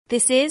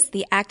This is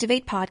the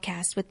Activate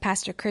Podcast with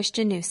Pastor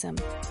Christian Newsom.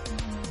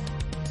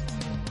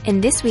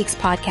 In this week's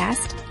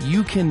podcast,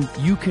 you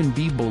can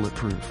be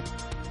bulletproof,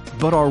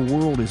 but our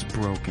world is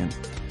broken.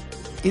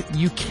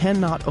 You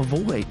cannot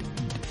avoid.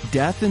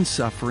 Death and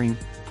suffering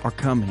are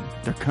coming.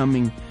 They're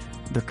coming.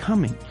 They're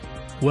coming.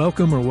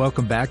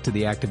 Welcome back to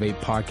the Activate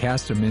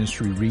Podcast, a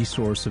ministry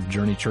resource of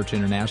Journey Church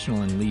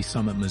International in Lee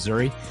Summit,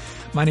 Missouri.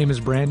 My name is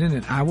Brandon,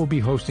 and I will be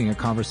hosting a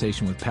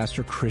conversation with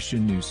Pastor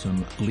Christian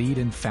Newsom, lead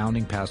and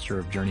founding pastor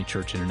of Journey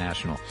Church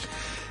International.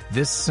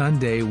 This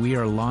Sunday, we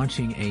are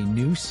launching a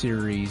new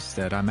series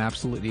that I'm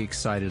absolutely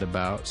excited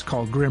about. It's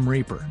called Grim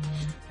Reaper.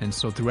 And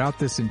so throughout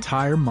this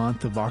entire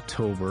month of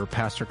October,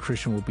 Pastor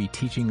Christian will be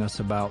teaching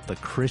us about the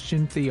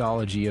Christian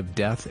theology of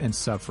death and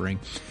suffering.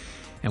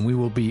 And we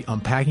will be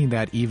unpacking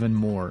that even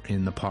more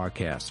in the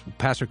podcast.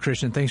 Pastor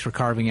Christian, thanks for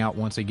carving out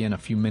once again a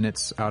few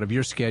minutes out of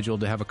your schedule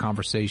to have a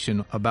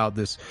conversation about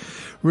this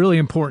really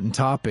important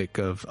topic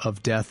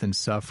of death and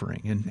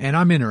suffering. And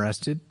I'm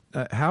interested,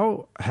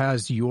 how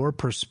has your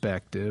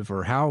perspective,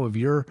 or how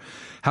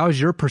has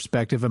your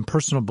perspective and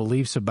personal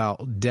beliefs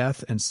about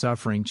death and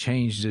suffering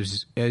changed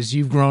as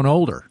you've grown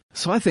older?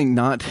 So I think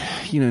not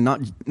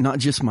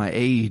just my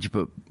age,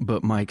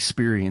 but my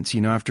experience.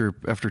 After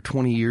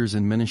 20 years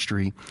in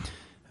ministry,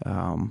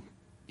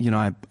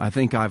 I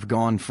think I've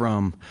gone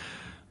from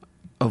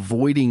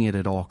avoiding it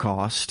at all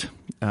cost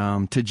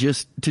to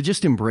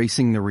just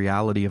embracing the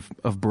reality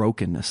of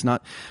brokenness.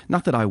 Not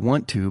that I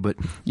want to, but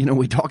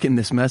we talk in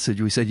this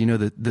message. We said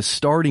the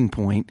starting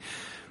point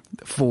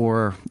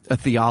for a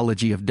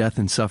theology of death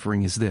and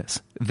suffering is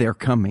this: they're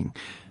coming.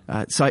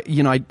 So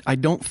I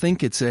don't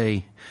think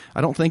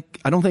I don't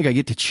think I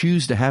get to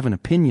choose to have an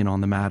opinion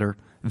on the matter.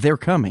 They're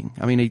coming.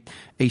 I mean,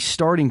 a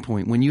starting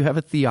point when you have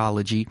a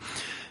theology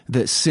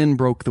that sin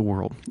broke the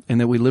world and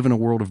that we live in a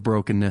world of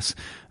brokenness,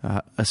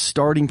 a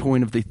starting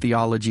point of the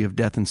theology of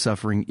death and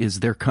suffering is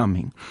they're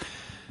coming.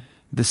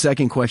 The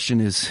second question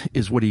is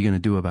what are you going to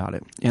do about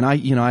it? And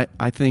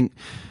I think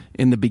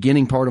in the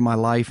beginning part of my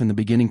life, in the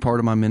beginning part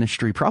of my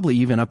ministry, probably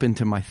even up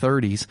into my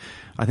 30s,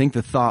 I think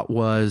the thought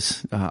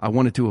was I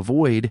wanted to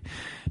avoid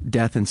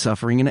death and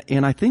suffering.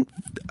 And I think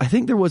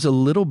there was a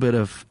little bit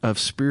of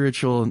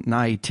spiritual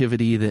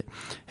naivety that,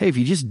 hey, if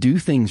you just do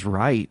things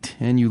right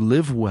and you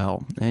live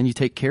well and you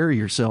take care of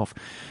yourself,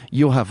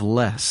 you'll have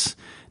less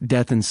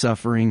death and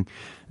suffering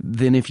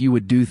than if you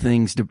would do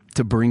things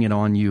to bring it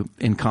on you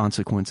in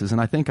consequences.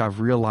 And I think I've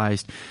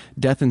realized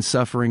death and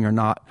suffering are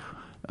not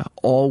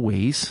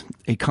always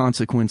a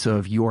consequence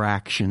of your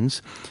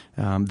actions.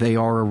 They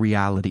are a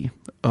reality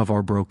of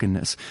our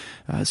brokenness.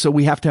 So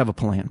we have to have a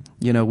plan.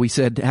 We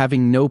said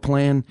having no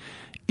plan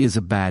is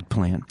a bad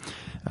plan.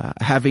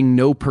 Having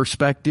no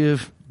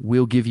perspective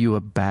will give you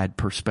a bad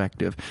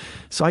perspective.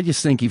 So I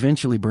just think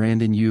eventually,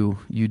 Brandon, you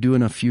do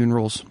enough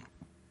funerals,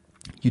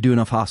 you do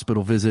enough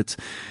hospital visits,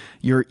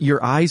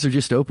 your eyes are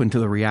just open to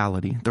the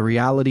reality. The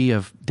reality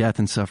of death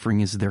and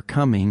suffering is they're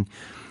coming.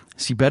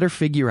 So you better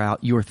figure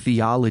out your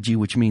theology,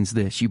 which means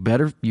this: you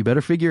better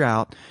figure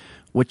out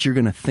what you're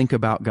going to think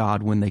about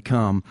God when they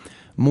come.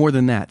 More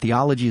than that,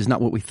 theology is not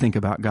what we think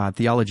about God.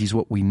 Theology is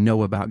what we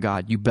know about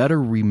God. You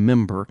better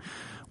remember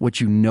what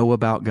you know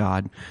about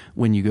God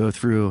when you go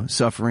through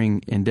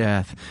suffering and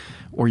death,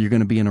 or you're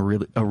going to be in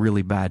a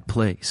really bad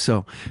place.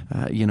 So,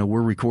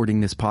 we're recording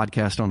this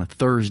podcast on a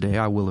Thursday.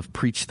 I will have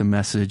preached the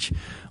message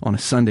on a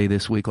Sunday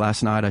this week.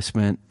 Last night I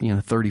spent,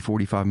 30,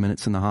 45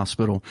 minutes in the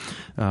hospital,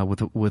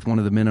 with one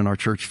of the men in our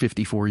church,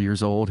 54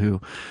 years old,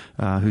 who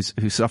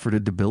suffered a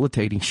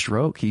debilitating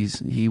stroke.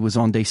 He was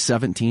on day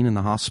 17 in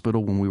the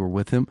hospital when we were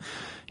with him.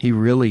 He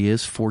really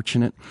is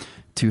fortunate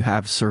to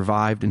have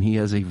survived, and he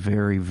has a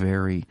very,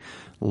 very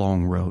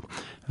long road.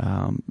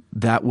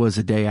 That was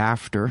a day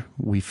after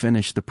we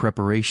finished the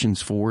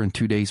preparations for, and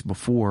 2 days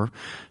before,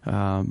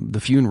 the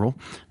funeral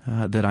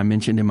that I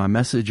mentioned in my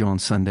message on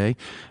Sunday,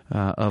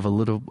 of a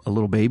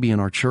little baby in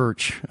our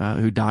church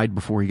who died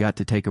before he got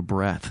to take a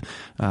breath,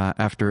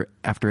 after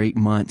 8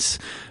 months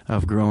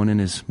of growing in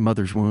his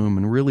mother's womb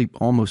and really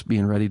almost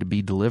being ready to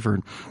be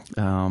delivered.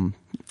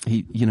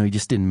 He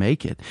just didn't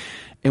make it.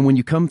 And when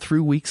you come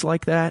through weeks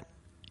like that,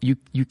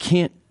 you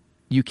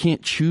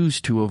can't choose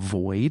to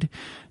avoid,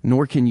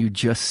 nor can you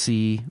just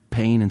see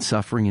pain and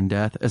suffering and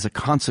death as a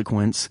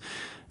consequence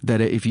that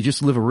if you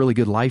just live a really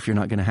good life, you're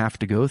not going to have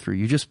to go through.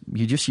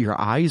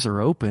 Your eyes are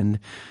opened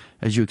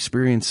as you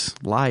experience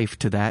life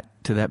to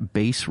that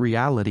base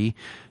reality.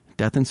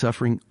 Death and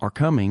suffering are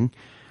coming.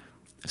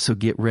 So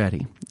get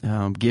ready.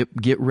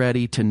 Get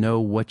ready to know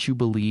what you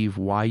believe,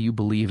 why you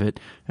believe it,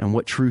 and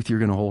what truth you're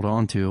going to hold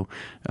on to,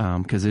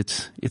 because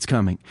it's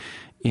coming.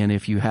 And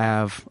if you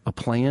have a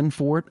plan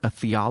for it, a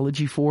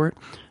theology for it,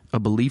 a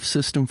belief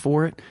system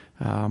for it,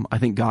 I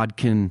think God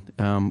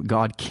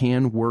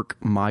can work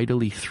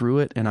mightily through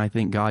it, and I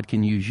think God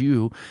can use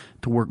you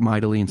to work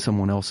mightily in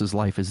someone else's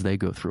life as they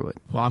go through it.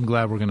 Well, I'm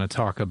glad we're going to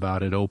talk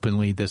about it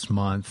openly this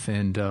month,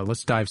 and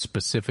let's dive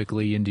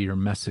specifically into your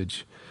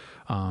message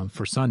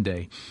for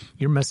Sunday.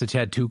 Your message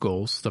had two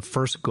goals. The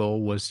first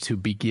goal was to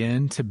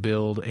begin to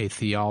build a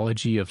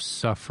theology of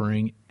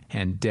suffering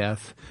and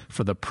death,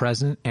 for the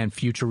present and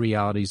future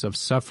realities of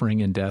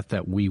suffering and death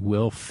that we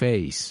will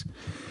face.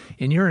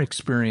 In your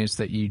experience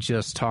that you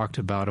just talked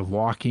about of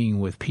walking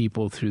with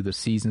people through the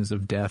seasons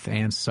of death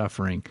and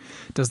suffering,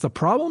 does the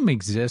problem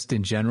exist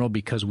in general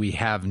because we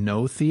have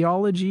no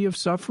theology of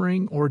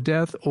suffering or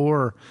death,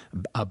 or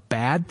a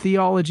bad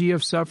theology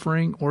of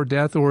suffering or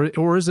death,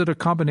 or is it a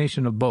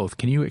combination of both?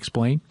 Can you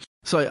explain?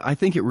 So I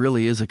think it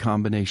really is a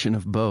combination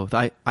of both.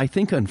 I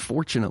think,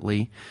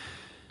 unfortunately,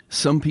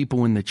 some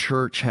people in the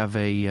church have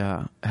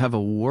a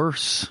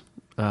worse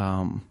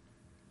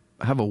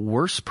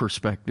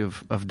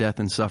perspective of death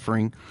and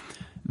suffering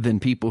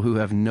than people who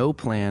have no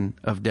plan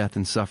of death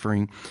and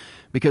suffering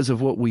because of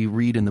what we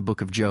read in the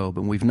book of Job.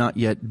 And we've not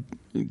yet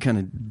kind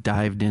of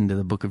dived into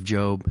the book of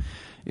Job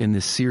in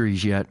this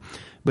series yet.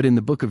 But in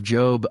the book of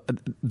Job,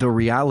 the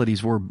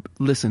realities were,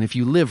 listen, if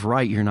you live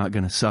right, you're not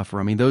going to suffer.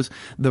 I mean,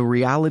 the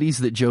realities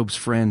that Job's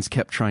friends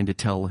kept trying to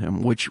tell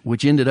him,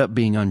 which ended up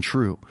being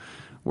untrue,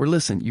 were,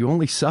 listen, you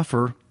only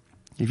suffer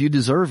if you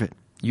deserve it.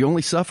 You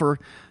only suffer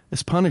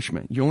as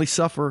punishment. You only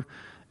suffer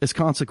as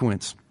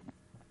consequence.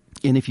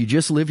 And if you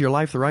just live your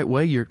life the right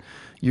way, you're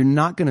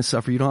not going to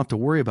suffer. You don't have to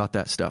worry about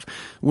that stuff.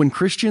 When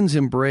Christians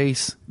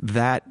embrace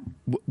that,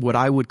 what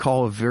I would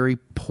call a very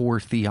poor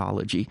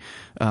theology,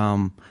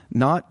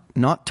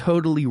 not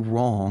totally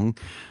wrong,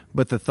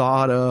 but the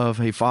thought of,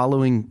 hey,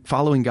 following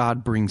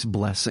God brings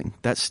blessing.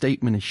 That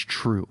statement is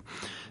true.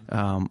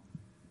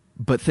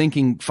 But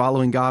thinking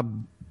following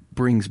God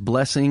brings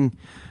blessing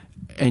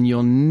and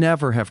you'll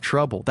never have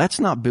trouble, that's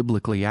not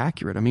biblically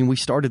accurate. I mean, we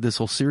started this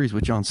whole series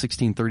with John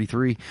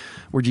 16:33,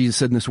 where Jesus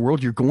said, in this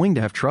world, you're going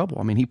to have trouble.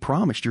 I mean, he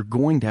promised you're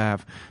going to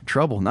have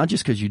trouble, not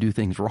just because you do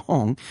things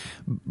wrong,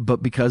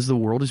 but because the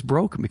world is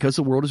broken. Because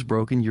the world is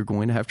broken, you're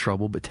going to have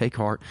trouble, but take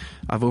heart.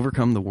 I've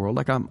overcome the world.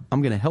 Like I'm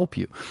going to help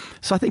you.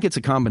 So I think it's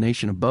a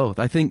combination of both.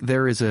 I think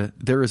there is a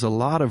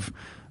lot of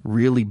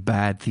really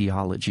bad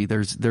theology.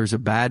 There's a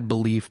bad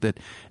belief that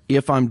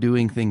if I'm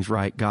doing things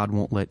right, God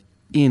won't let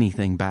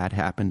anything bad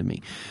happen to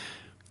me.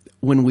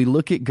 When we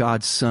look at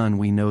God's Son,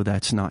 we know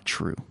that's not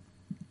true,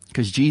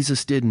 because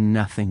Jesus did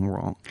nothing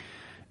wrong.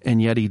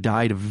 And yet he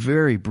died a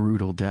very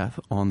brutal death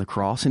on the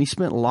cross. And he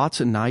spent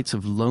lots of nights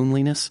of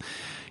loneliness,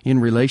 in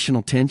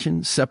relational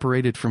tension,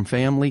 separated from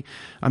family.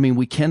 I mean,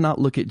 we cannot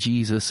look at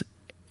Jesus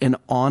and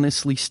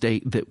honestly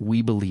state that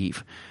we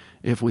believe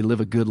if we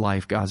live a good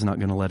life, God's not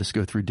going to let us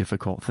go through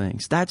difficult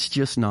things. That's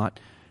just not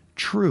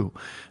true.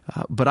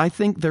 But I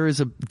think there is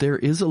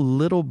a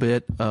little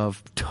bit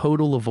of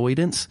total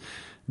avoidance,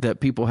 that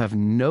people have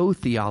no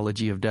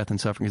theology of death and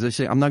suffering. They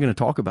say, I'm not going to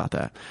talk about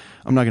that.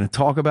 I'm not going to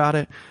talk about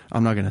it.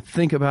 I'm not going to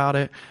think about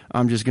it.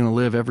 I'm just going to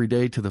live every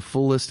day to the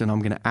fullest, and I'm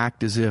going to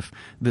act as if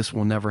this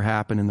will never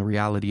happen. And the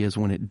reality is,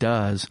 when it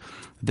does,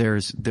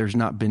 there's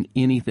not been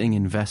anything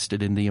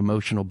invested in the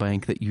emotional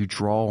bank that you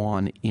draw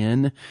on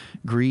in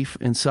grief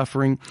and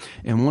suffering.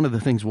 And one of the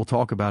things we'll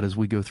talk about as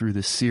we go through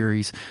this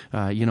series,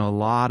 a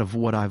lot of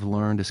what I've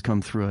learned has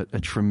come through a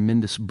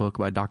tremendous book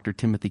by Dr.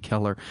 Timothy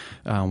Keller,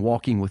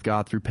 Walking with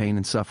God Through Pain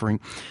and Suffering.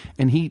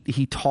 And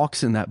he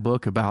talks in that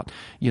book about,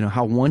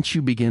 how once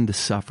you begin to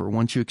suffer,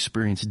 once you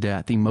experience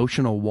death,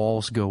 emotional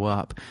walls go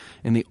up.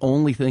 And the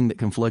only thing that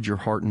can flood your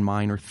heart and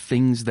mind are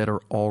things that are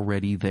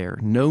already there.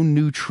 No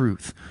new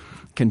truth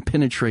can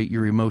penetrate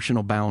your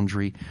emotional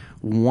boundary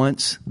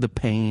once the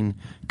pain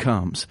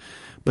comes.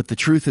 But the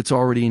truth that's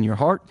already in your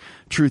heart,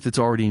 truth that's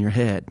already in your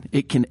head,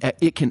 it can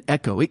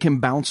echo, it can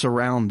bounce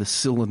around the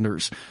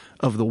cylinders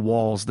of the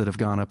walls that have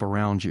gone up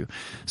around you.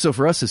 So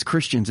for us as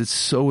Christians, it's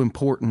so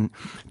important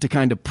to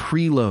kind of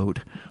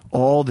preload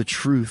all the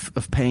truth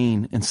of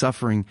pain and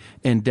suffering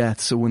and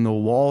death. So when the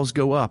walls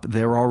go up,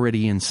 they're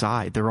already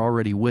inside. They're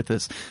already with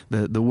us.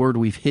 The word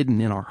we've hidden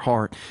in our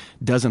heart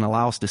doesn't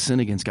allow us to sin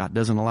against God,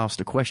 doesn't allow us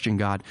to question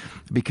God,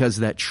 because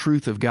that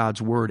truth of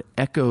God's word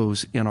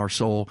echoes in our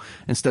soul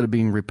instead of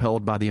being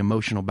repelled by the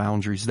emotional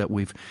boundaries that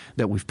we've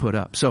put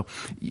up. So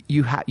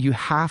you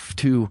have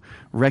to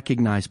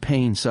recognize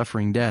pain,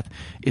 suffering, death.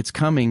 It's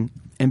coming,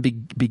 and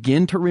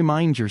begin to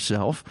remind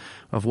yourself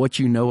of what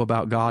you know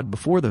about God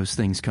before those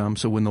things come.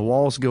 So when the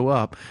walls go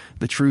up,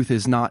 the truth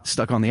is not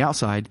stuck on the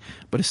outside,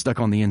 but it's stuck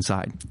on the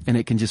inside. And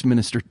it can just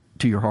minister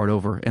to your heart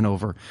over and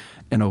over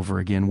and over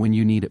again when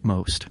you need it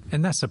most.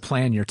 And that's the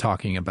plan you're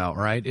talking about,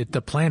 right?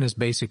 The plan is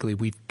basically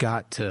we've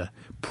got to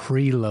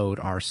preload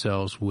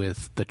ourselves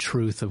with the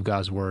truth of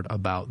God's word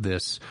about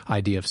this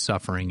idea of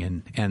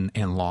suffering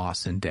and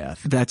loss and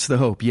death. That's the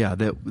hope, yeah,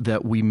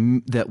 that we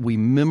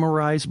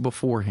memorize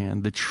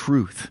beforehand the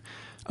truth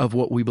of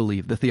what we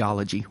believe, the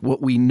theology,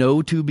 what we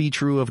know to be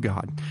true of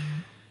God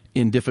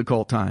in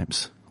difficult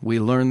times. We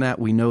learn that,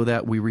 we know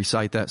that, we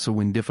recite that, so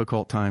when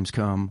difficult times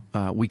come,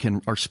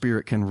 our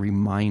spirit can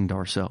remind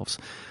ourselves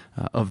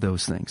of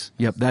those things.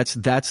 Yep,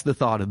 that's the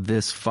thought of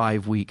this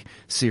 5-week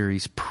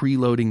series,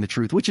 preloading the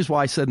truth, which is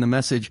why I said in the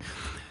message,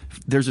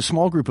 there's a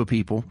small group of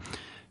people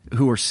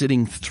who are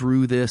sitting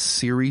through this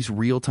series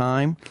real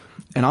time,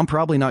 and I'm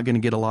probably not going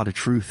to get a lot of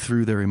truth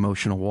through their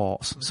emotional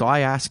walls. So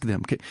I ask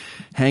them,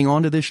 hang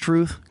on to this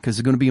truth, because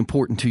it's going to be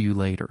important to you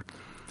later.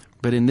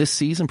 But in this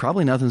season,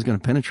 probably nothing's going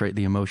to penetrate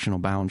the emotional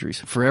boundaries.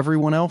 For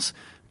everyone else,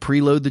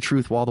 preload the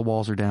truth while the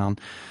walls are down.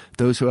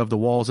 Those who have the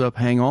walls up,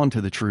 hang on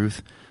to the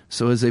truth.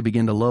 So as they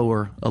begin to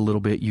lower a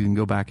little bit, you can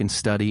go back and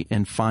study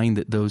and find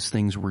that those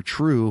things were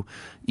true,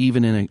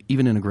 even in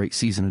a great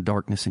season of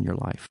darkness in your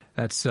life.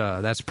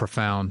 That's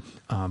profound,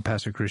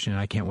 Pastor Christian.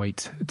 I can't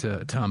wait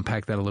to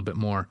unpack that a little bit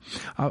more.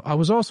 I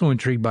was also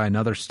intrigued by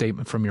another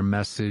statement from your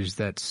message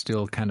that's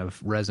still kind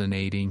of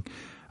resonating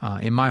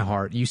in my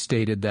heart. You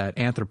stated that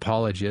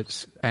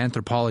anthropologists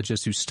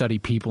who study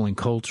people and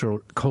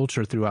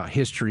culture throughout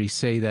history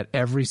say that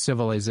every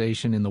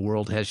civilization in the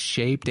world has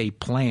shaped a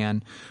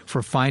plan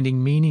for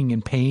finding meaning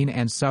in pain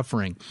and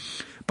suffering,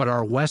 but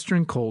our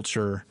Western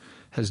culture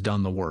has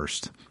done the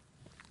worst.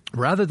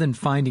 Rather than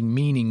finding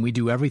meaning, we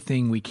do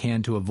everything we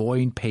can to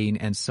avoid pain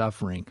and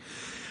suffering.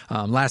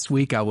 Last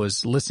week, I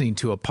was listening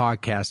to a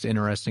podcast,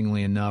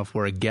 interestingly enough,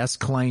 where a guest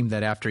claimed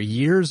that after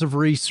years of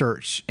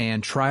research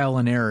and trial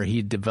and error, he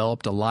had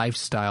developed a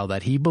lifestyle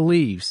that he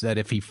believes that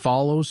if he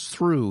follows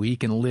through, he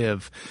can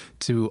live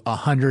to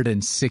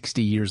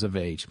 160 years of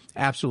age.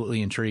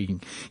 Absolutely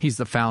intriguing. He's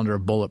the founder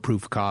of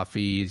Bulletproof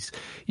Coffee.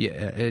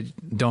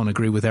 Don't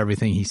agree with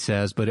everything he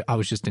says, but I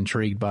was just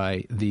intrigued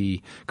by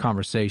the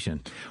conversation.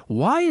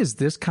 Why is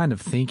this kind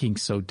of thinking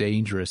so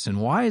dangerous,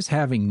 and why is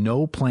having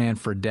no plan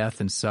for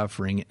death and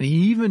suffering, and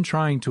even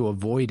trying to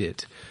avoid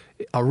it,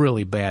 a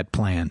really bad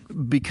plan?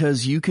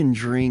 Because you can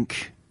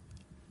drink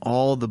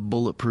all the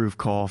Bulletproof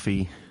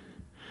coffee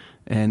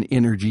and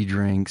energy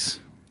drinks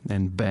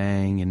and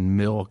Bang and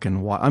milk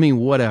and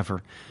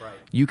whatever. Right.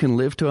 You can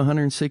live to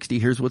 160.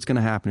 Here's what's going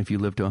to happen if you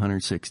live to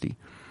 160.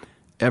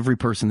 Every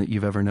person that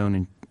you've ever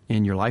known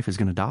in your life is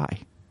going to die.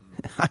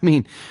 I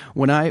mean,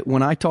 when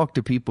I talk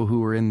to people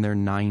who are in their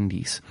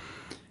 90s,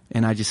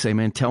 and I just say,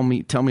 man, tell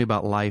me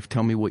about life.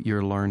 Tell me what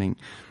you're learning.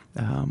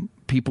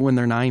 People in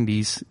their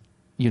 90s,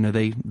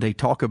 they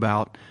talk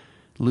about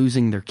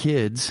losing their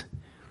kids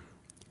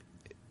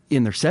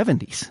in their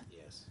 70s.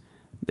 Yes.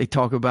 They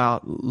talk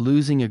about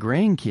losing a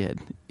grandkid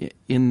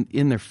in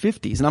their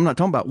 50s. And I'm not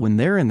talking about when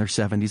they're in their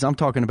 70s. I'm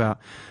talking about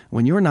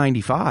when you're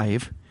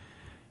 95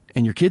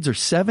 and your kids are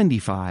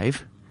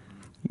 75,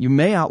 you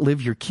may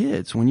outlive your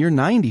kids. When you're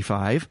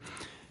 95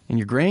 and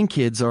your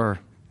grandkids are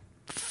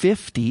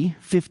 50,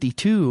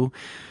 52,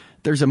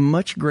 there's a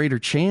much greater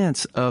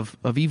chance of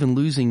even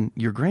losing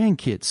your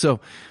grandkids. So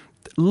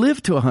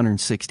live to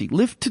 160,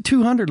 live to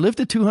 200, live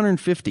to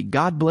 250.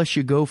 God bless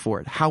you, go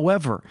for it.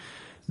 However,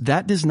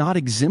 that does not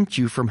exempt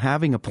you from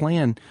having a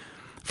plan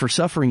for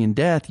suffering and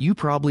death. You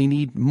probably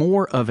need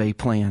more of a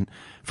plan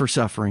for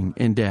suffering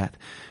and death,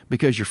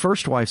 because your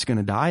first wife's going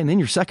to die, and then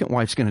your second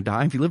wife's going to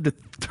die. If you live to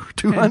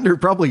 200,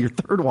 probably your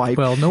third wife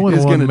no one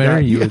is going to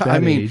marry die. you at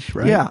that age,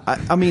 right? Yeah,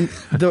 I mean,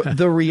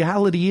 the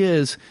reality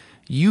is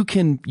you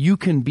can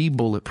be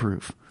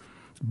bulletproof,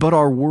 but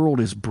our world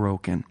is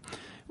broken.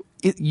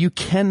 You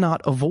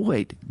cannot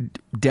avoid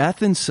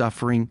death and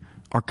suffering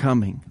are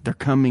coming. They're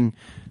coming.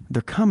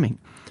 They're coming.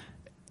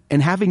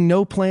 And having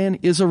no plan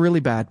is a really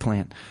bad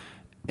plan.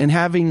 And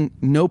having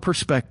no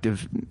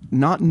perspective,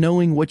 not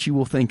knowing what you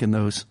will think in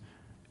those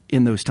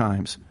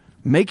times,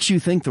 makes you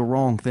think the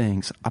wrong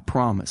things, I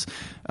promise.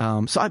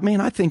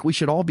 I think we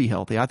should all be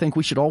healthy. I think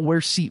we should all wear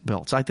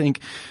seatbelts. I think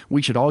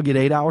we should all get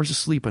 8 hours of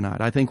sleep a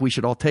night. I think we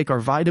should all take our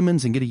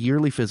vitamins and get a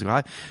yearly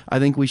physical. I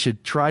think we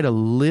should try to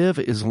live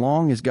as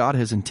long as God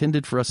has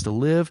intended for us to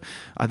live.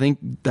 I think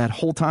that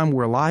whole time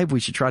we're alive, we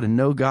should try to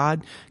know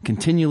God,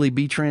 continually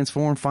be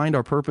transformed, find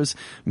our purpose,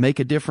 make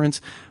a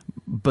difference.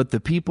 But the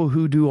people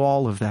who do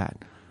all of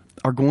that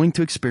are going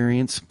to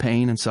experience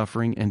pain and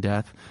suffering and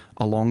death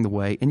along the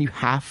way. And you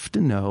have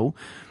to know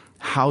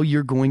how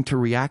you're going to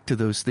react to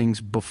those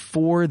things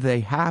before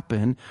they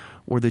happen,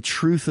 or the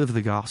truth of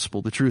the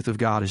gospel, the truth of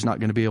God, is not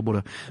going to be able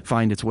to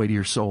find its way to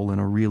your soul in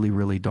a really,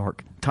 really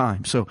dark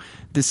time. So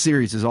this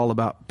series is all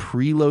about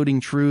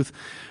preloading truth,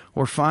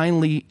 or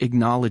finally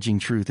acknowledging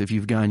truth if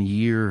you've gone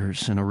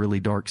years in a really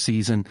dark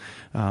season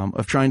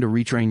of trying to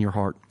retrain your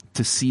heart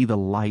to see the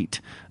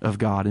light of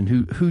God and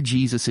who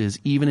Jesus is,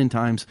 even in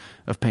times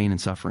of pain and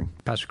suffering.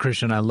 Pastor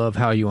Christian, I love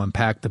how you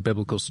unpack the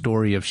biblical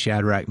story of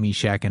Shadrach,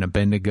 Meshach, and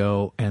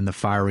Abednego and the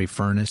fiery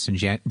furnace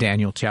in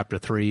Daniel chapter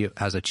 3.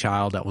 As a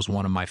child, that was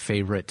one of my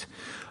favorite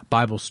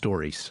Bible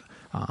stories.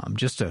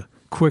 Just a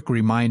quick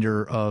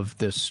reminder of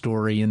this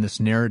story. In this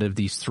narrative,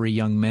 these three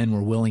young men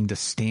were willing to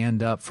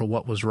stand up for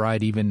what was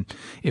right, even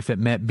if it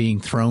meant being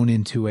thrown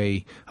into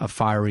a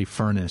fiery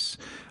furnace.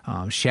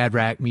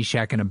 Shadrach,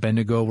 Meshach, and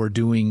Abednego were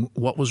doing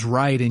what was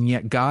right, and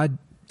yet God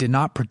did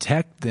not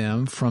protect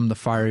them from the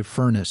fiery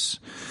furnace.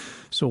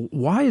 So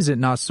why is it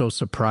not so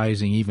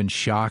surprising, even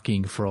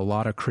shocking for a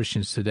lot of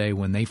Christians today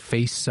when they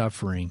face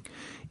suffering,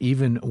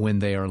 even when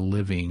they are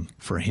living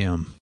for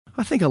Him?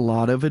 I think a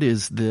lot of it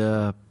is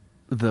the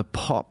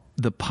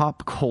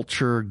pop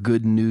culture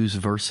good news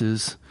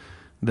verses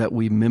that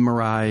we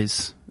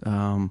memorize.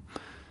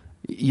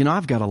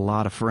 I've got a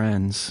lot of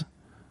friends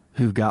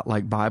who've got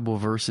like Bible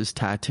verses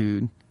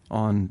tattooed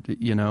on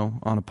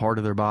a part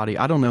of their body.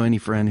 I don't know any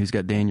friend who's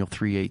got Daniel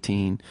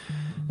 3:18,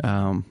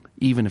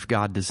 even if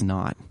God does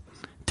not.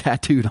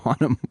 tattooed on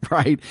them,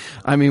 right?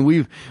 I mean,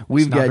 we've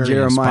got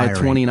Jeremiah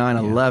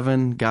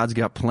 29:11. God's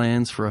got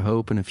plans for a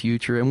hope and a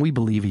future, and we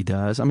believe He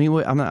does. I mean,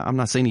 I'm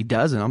not saying He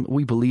doesn't.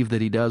 We believe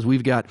that He does.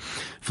 We've got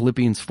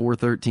Philippians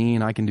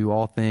 4:13. I can do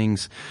all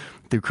things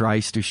through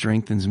Christ who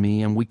strengthens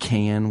me, and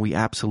we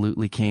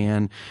absolutely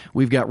can.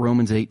 We've got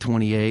Romans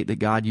 8:28, that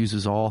God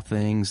uses all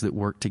things that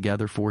work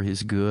together for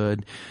His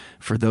good,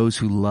 for those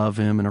who love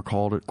Him and are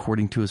called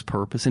according to His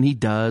purpose. And He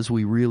does.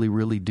 We really,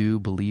 really do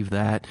believe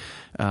that.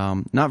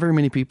 Not very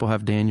many people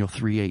have Daniel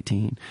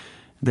 3:18,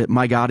 that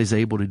my God is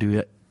able to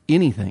do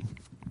anything.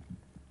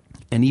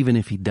 And even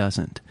if He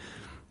doesn't,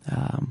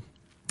 I'm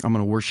going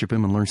to worship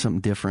Him and learn something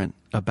different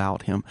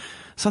about Him.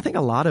 So I think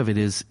a lot of it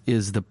is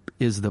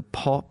the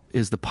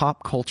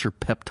pop culture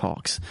pep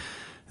talks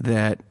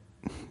that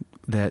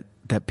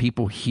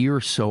people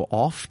hear so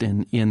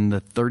often in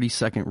the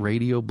 30-second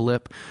radio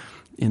blip,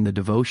 in the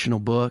devotional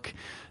book,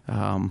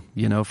 from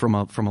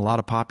a lot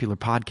of popular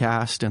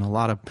podcasts and a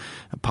lot of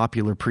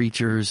popular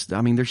preachers.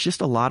 I mean, there's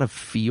just a lot of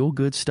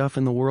feel-good stuff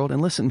in the world.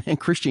 And listen, man,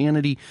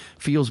 Christianity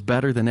feels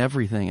better than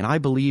everything. And I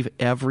believe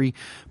every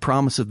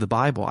promise of the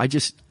Bible. I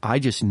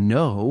just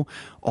know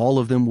all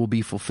of them will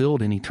be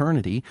fulfilled in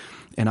eternity.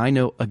 And I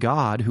know a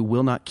God who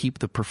will not keep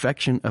the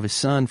perfection of His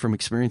Son from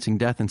experiencing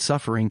death and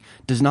suffering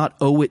does not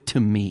owe it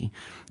to me.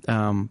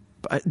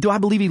 Do I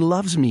believe He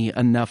loves me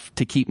enough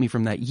to keep me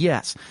from that?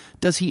 Yes.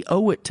 Does He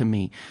owe it to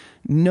me?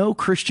 No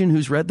Christian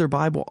who's read their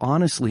Bible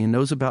honestly and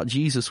knows about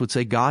Jesus would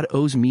say God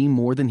owes me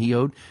more than He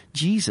owed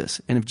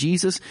Jesus. And if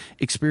Jesus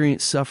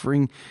experienced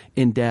suffering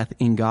and death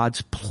in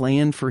God's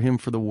plan for Him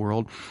for the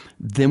world,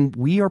 then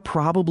we are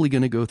probably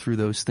going to go through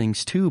those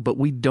things too. But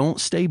we don't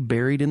stay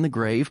buried in the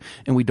grave,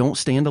 and we don't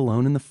stand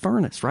alone in the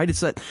furnace, right? It's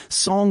that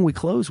song we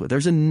close with.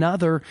 There's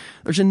another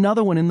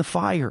one in the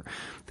fire.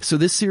 So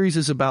this series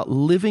is about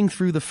living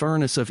through the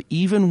furnace of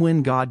even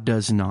when God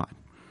does not.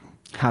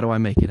 How do I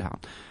make it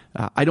out?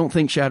 I don't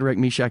think Shadrach,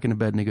 Meshach, and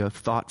Abednego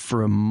thought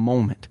for a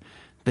moment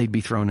they'd be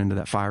thrown into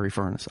that fiery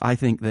furnace. I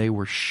think they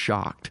were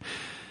shocked,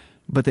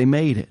 but they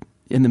made it.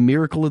 And the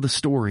miracle of the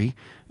story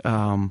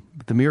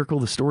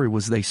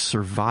was they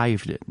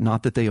survived it,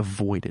 not that they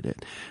avoided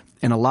it.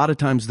 And a lot of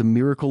times the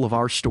miracle of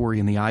our story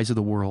in the eyes of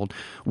the world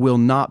will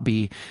not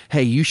be,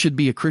 hey, you should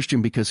be a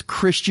Christian because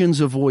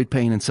Christians avoid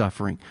pain and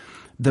suffering.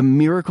 The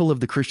miracle of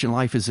the Christian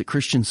life is that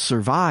Christians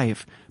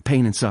survive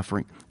pain and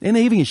suffering. And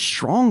they even get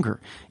stronger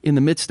in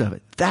the midst of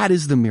it. That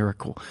is the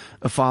miracle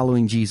of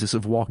following Jesus,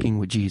 of walking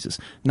with Jesus.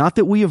 Not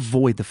that we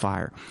avoid the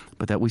fire,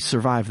 but that we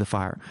survive the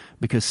fire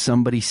because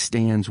somebody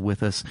stands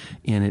with us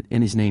in it,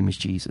 and His name is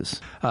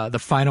Jesus. The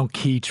final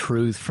key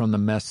truth from the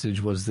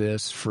message was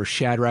this: for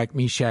Shadrach,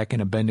 Meshach,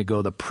 and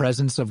Abednego, the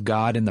presence of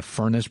God in the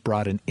furnace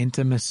brought an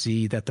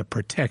intimacy that the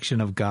protection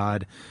of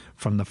God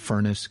from the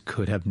furnace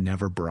could have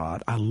never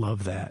brought. I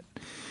love that.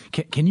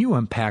 Can you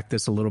unpack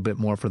this a little bit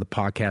more for the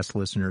podcast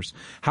listeners?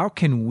 How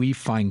can we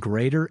find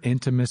greater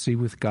intimacy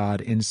with God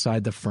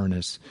inside the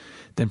furnace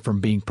than from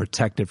being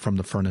protected from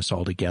the furnace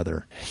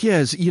altogether?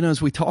 Yes,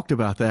 as we talked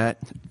about that,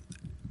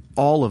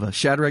 all of us,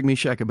 Shadrach,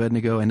 Meshach,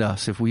 Abednego, and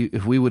us, if we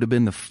would have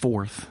been the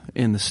fourth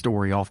in the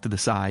story off to the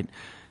side,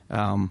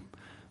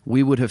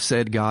 we would have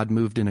said God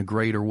moved in a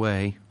greater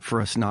way for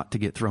us not to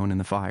get thrown in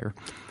the fire.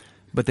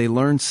 But they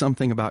learned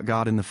something about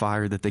God in the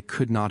fire that they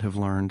could not have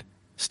learned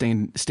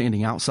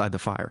standing outside the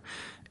fire.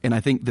 And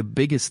I think the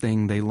biggest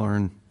thing they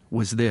learned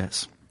was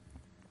this: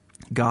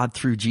 God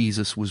through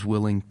Jesus was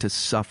willing to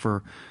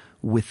suffer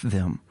with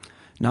them,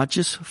 not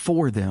just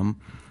for them,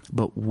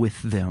 but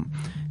with them.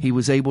 He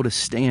was able to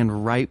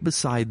stand right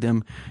beside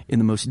them in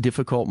the most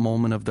difficult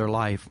moment of their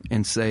life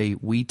and say,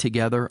 we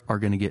together are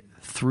going to get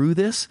through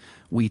this.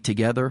 We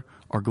together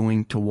are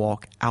going to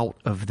walk out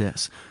of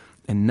this.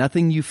 And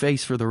nothing you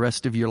face for the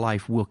rest of your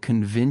life will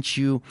convince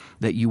you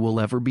that you will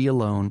ever be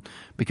alone,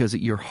 because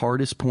at your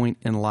hardest point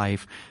in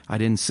life, I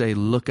didn't say,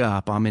 look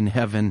up, I'm in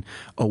heaven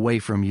away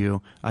from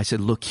you. I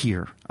said, look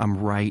here, I'm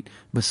right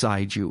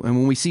beside you. And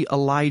when we see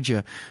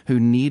Elijah, who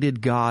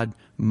needed God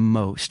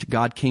most,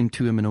 God came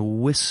to him in a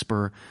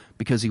whisper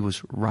because He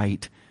was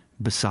right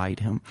beside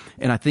him.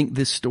 And I think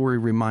this story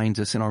reminds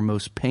us in our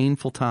most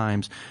painful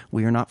times,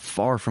 we are not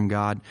far from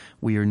God,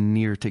 we are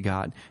near to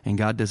God. And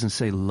God doesn't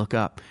say, look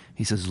up.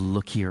 He says,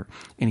 look here.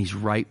 And He's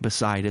right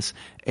beside us,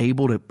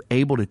 able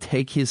to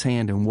take His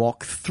hand and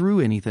walk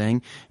through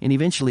anything and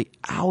eventually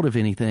out of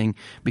anything,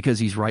 because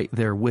He's right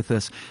there with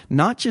us,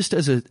 not just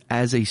as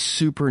a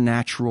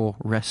supernatural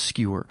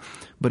rescuer,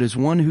 but as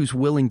one who's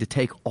willing to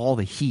take all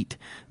the heat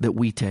that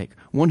we take,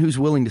 one who's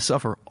willing to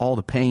suffer all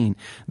the pain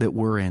that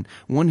we're in,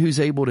 one who's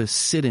able to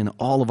sit in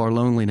all of our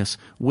loneliness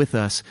with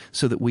us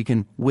so that we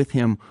can, with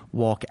Him,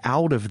 walk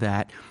out of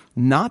that,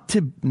 not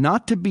to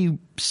be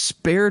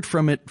spared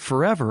from it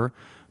forever,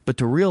 but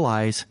to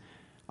realize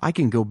I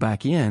can go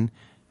back in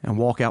and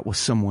walk out with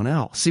someone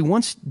else. See,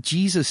 once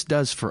Jesus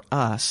does for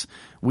us,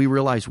 we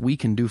realize we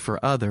can do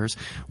for others.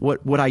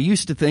 What I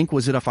used to think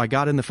was that if I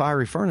got in the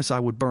fiery furnace, I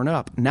would burn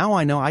up. Now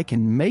I know I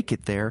can make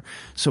it there.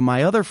 So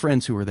my other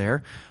friends who are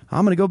there,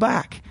 I'm going to go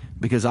back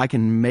because I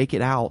can make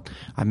it out.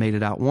 I made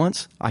it out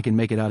once. I can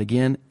make it out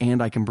again,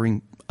 and I can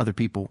bring other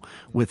people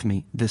with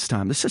me this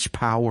time. There's such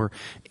power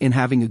in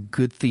having a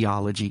good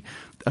theology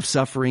of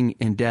suffering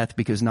and death,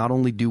 because not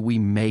only do we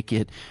make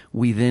it,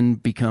 we then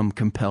become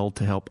compelled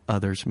to help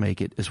others make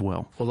it as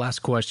well. Well, last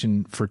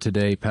question for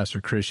today,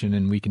 Pastor Christian,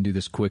 and we can do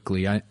this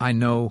quickly. I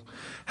know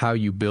how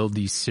you build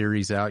these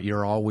series out.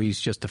 You're always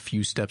just a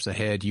few steps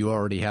ahead. You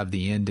already have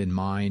the end in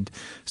mind.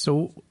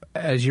 So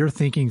as you're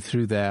thinking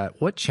through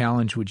that, what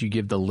challenge would you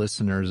give the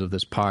listeners of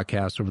this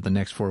podcast over the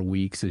next 4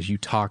 weeks as you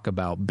talk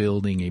about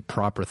building a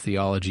proper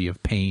theology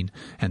of pain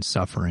and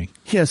suffering?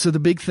 Yeah, so the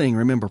big thing,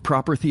 remember,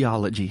 proper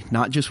theology,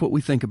 not just what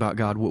we think about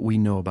God, what we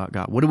know about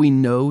God. What do we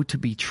know to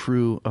be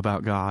true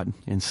about God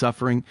in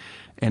suffering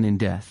and in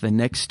death? The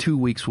next 2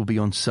 weeks will be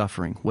on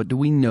suffering. What do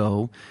we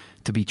know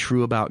to be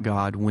true about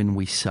God when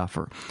we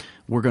suffer?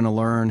 We're going to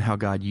learn how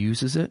God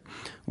uses it.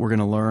 We're going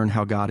to learn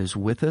how God is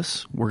with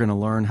us. We're going to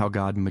learn how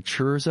God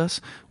matures us.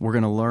 We're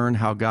going to learn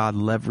how God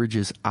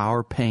leverages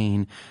our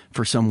pain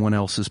for someone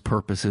else's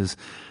purposes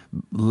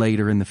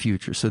later in the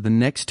future. So the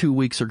next 2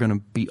 weeks are going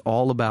to be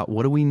all about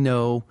what do we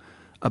know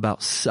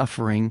about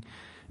suffering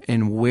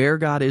and where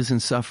God is in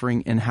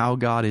suffering and how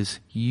God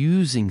is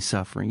using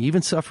suffering.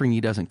 Even suffering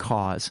He doesn't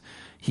cause,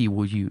 He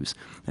will use.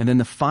 And then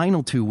the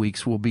final 2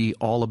 weeks will be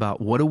all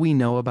about what do we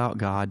know about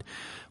God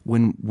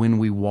when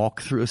we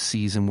walk through a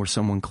season where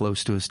someone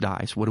close to us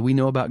dies. What do we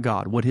know about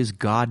God? What has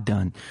God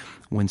done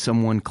when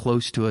someone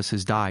close to us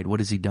has died? What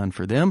has He done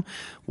for them?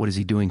 What is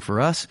He doing for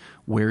us?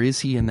 Where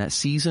is He in that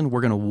season?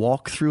 We're going to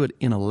walk through it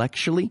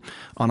intellectually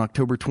on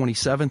October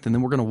 27th, and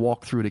then we're going to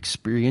walk through it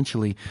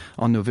experientially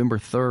on November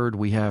 3rd.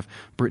 We have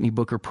Brittany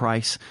Booker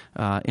Price,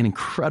 an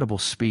incredible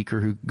speaker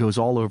who goes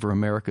all over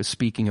America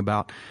speaking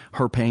about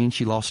her pain.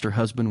 She lost her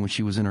husband when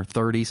she was in her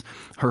 30s.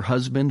 Her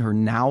husband, her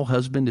now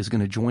husband, is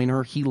going to join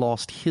her. He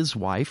lost his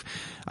wife,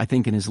 I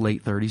think, in his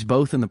late 30s.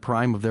 Both in the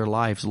prime of their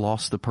lives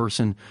lost the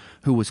person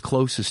who was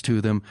closest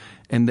to them,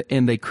 and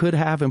they could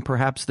have, and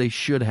perhaps they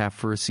should have,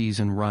 for a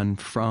season run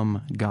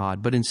from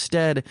God. But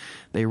instead,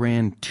 they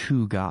ran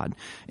to God.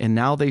 And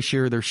now they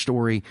share their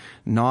story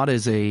not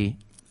as a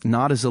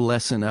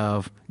lesson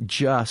of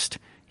just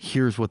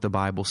here's what the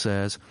Bible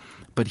says,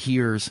 but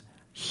here's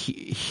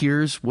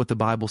what the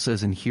Bible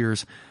says, and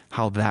here's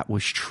how that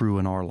was true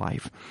in our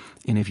life.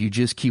 And if you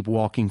just keep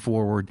walking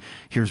forward,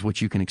 here's what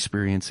you can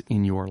experience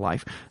in your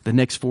life. The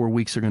next 4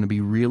 weeks are going to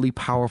be really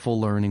powerful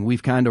learning.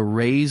 We've kind of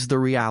raised the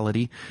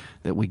reality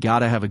that we got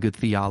to have a good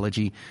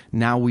theology.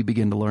 Now we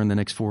begin to learn the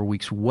next 4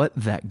 weeks what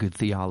that good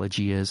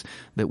theology is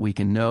that we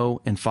can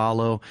know and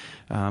follow.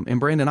 And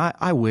Brandon,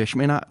 I wish,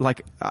 man,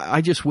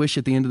 I just wish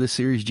at the end of this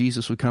series,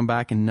 Jesus would come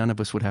back and none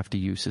of us would have to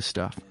use His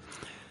stuff.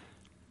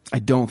 I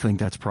don't think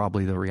that's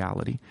probably the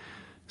reality.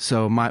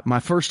 So my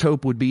first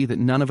hope would be that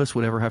none of us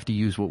would ever have to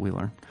use what we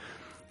learn.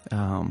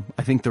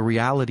 I think the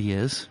reality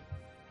is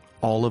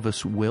all of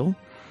us will,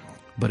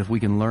 but if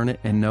we can learn it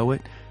and know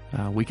it,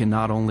 we can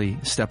not only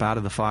step out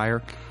of the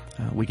fire,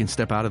 we can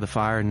step out of the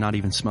fire and not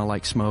even smell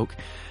like smoke,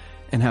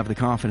 and have the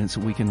confidence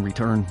that we can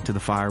return to the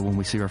fire when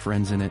we see our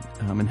friends in it,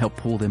 and help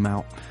pull them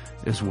out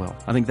as well.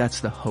 I think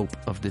that's the hope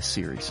of this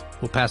series.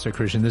 Well, Pastor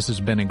Christian, this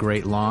has been a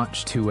great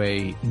launch to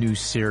a new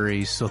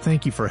series. So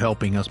thank you for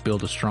helping us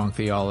build a strong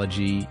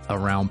theology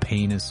around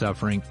pain and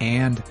suffering,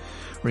 and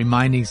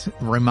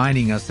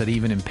reminding us that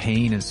even in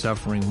pain and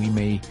suffering, we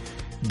may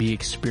be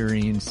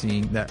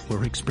experiencing that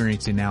we're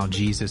experiencing now.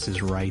 Jesus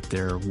is right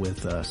there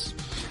with us.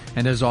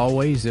 And as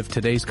always, if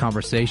today's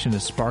conversation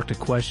has sparked a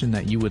question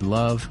that you would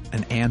love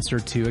an answer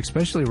to,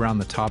 especially around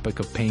the topic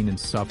of pain and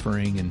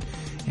suffering and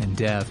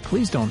death,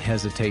 please don't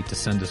hesitate to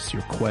send us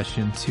your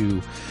question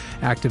to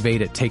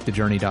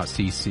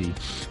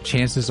activate@takethejourney.cc.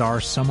 Chances are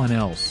someone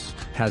else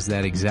has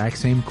that exact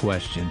same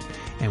question,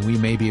 and we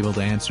may be able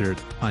to answer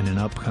it in an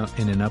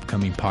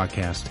upcoming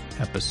podcast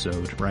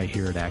episode right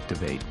here at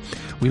Activate.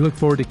 We look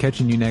forward to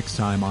catching you next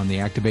time on the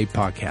Activate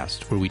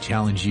podcast, where we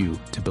challenge you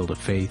to build a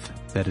faith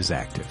that is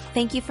active.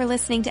 Thank you for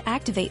listening to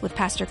Activate with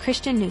Pastor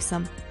Christian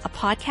Newsom, a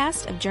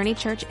podcast of Journey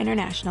Church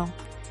International.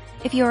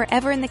 If you are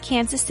ever in the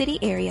Kansas City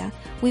area,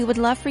 we would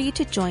love for you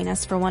to join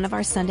us for one of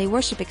our Sunday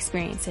worship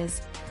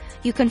experiences.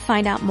 You can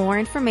find out more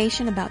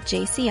information about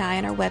JCI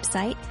on our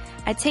website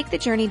at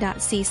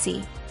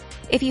takethejourney.cc.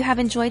 If you have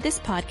enjoyed this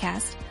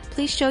podcast,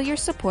 please show your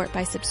support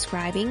by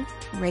subscribing,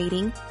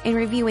 rating, and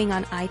reviewing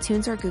on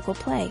iTunes or Google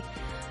Play.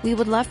 We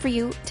would love for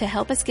you to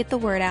help us get the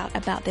word out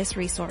about this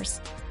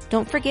resource.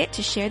 Don't forget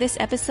to share this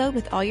episode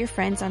with all your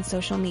friends on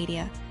social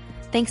media.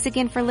 Thanks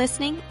again for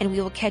listening, and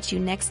we will catch you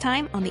next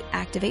time on the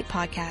Activate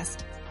podcast.